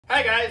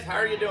Hi guys, how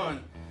are you doing?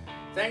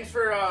 Thanks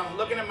for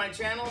looking at my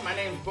channel. My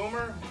name's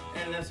Boomer,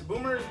 and it's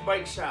Boomer's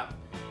Bike Shop.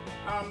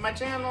 My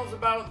channel is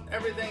about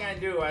everything I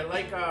do. I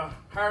like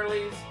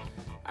Harleys.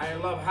 I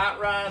love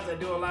hot rods. I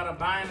do a lot of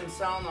buying and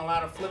selling, a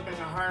lot of flipping of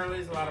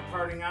Harleys, a lot of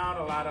parting out,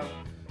 a lot of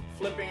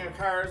flipping of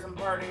cars and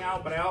parting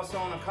out, but I also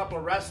own a couple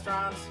of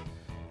restaurants.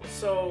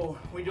 So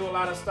we do a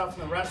lot of stuff in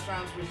the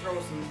restaurants. We throw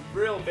some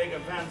real big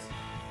events.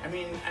 I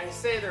mean, I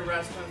say they're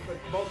restaurants, but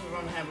both of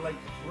them have like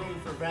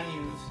room for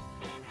venues.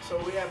 So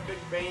we have big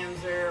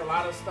bands there, a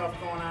lot of stuff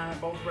going on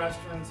at both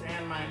restaurants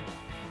and my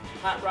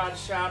hot rod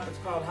shop. It's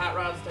called Hot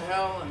Rods to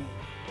Hell, and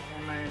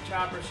my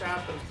chopper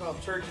shop is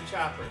called Church of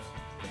Choppers.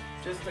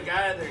 Just a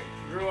guy that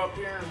grew up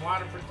here in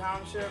Waterford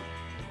Township,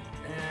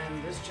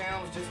 and this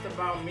channel is just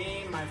about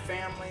me, my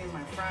family,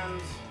 my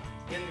friends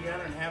getting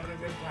together and having a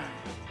good time.